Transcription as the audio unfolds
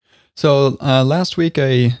So last week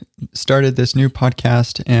I started this new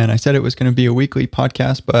podcast and I said it was going to be a weekly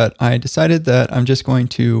podcast, but I decided that I'm just going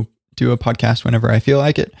to do a podcast whenever I feel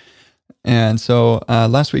like it. And so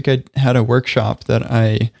last week I had a workshop that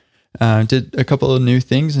I did a couple of new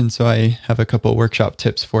things. And so I have a couple of workshop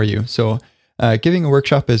tips for you. So giving a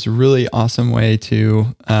workshop is a really awesome way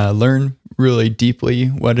to learn really deeply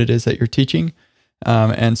what it is that you're teaching.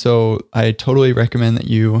 And so I totally recommend that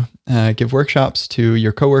you give workshops to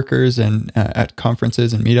your coworkers and at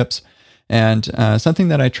conferences and meetups. And something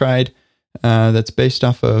that I tried that's based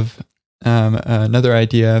off of another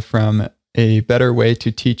idea from A Better Way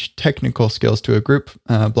to Teach Technical Skills to a Group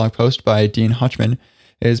blog post by Dean Hochman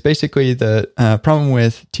is basically the problem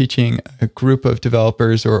with teaching a group of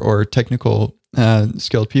developers or technical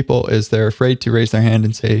skilled people is they're afraid to raise their hand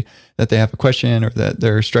and say that they have a question or that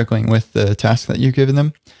they're struggling with the task that you've given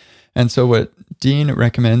them. And so what Dean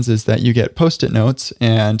recommends is that you get Post-it notes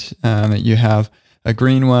and you have a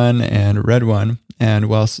green one and a red one. And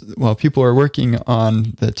while people are working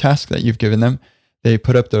on the task that you've given them, they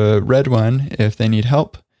put up the red one if they need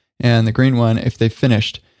help and the green one if they've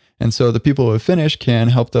finished. And so the people who have finished can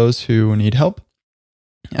help those who need help,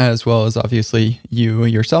 as well as obviously you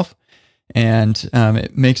yourself. And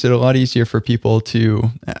it makes it a lot easier for people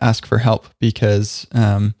to ask for help because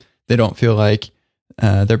they don't feel like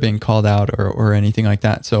they're being called out or anything like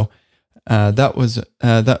that. So that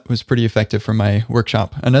was pretty effective for my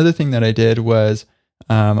workshop. Another thing that I did was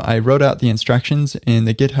I wrote out the instructions in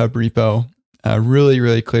the GitHub repo really,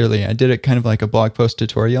 really clearly. I did it kind of like a blog post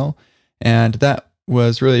tutorial, and that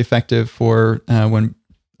was really effective for when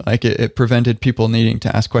it prevented people needing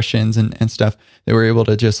to ask questions and stuff. They were able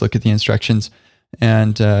to just look at the instructions,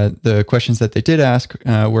 and the questions that they did ask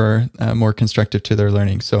were more constructive to their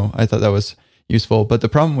learning. So I thought that was useful. But the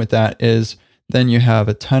problem with that is then you have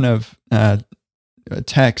a ton of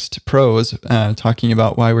text prose talking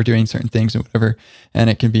about why we're doing certain things and whatever, and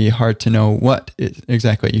it can be hard to know what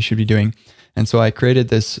exactly you should be doing. And so I created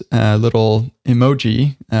this little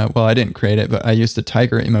emoji. Well, I didn't create it, but I used the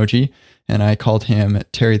tiger emoji, and I called him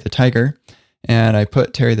Terry the Tiger. And I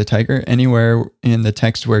put Terry the Tiger anywhere in the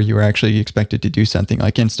text where you were actually expected to do something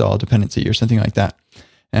like install a dependency or something like that.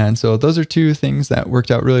 And so those are two things that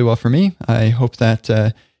worked out really well for me. I hope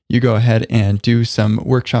that you go ahead and do some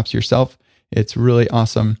workshops yourself. It's really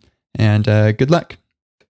awesome. And good luck.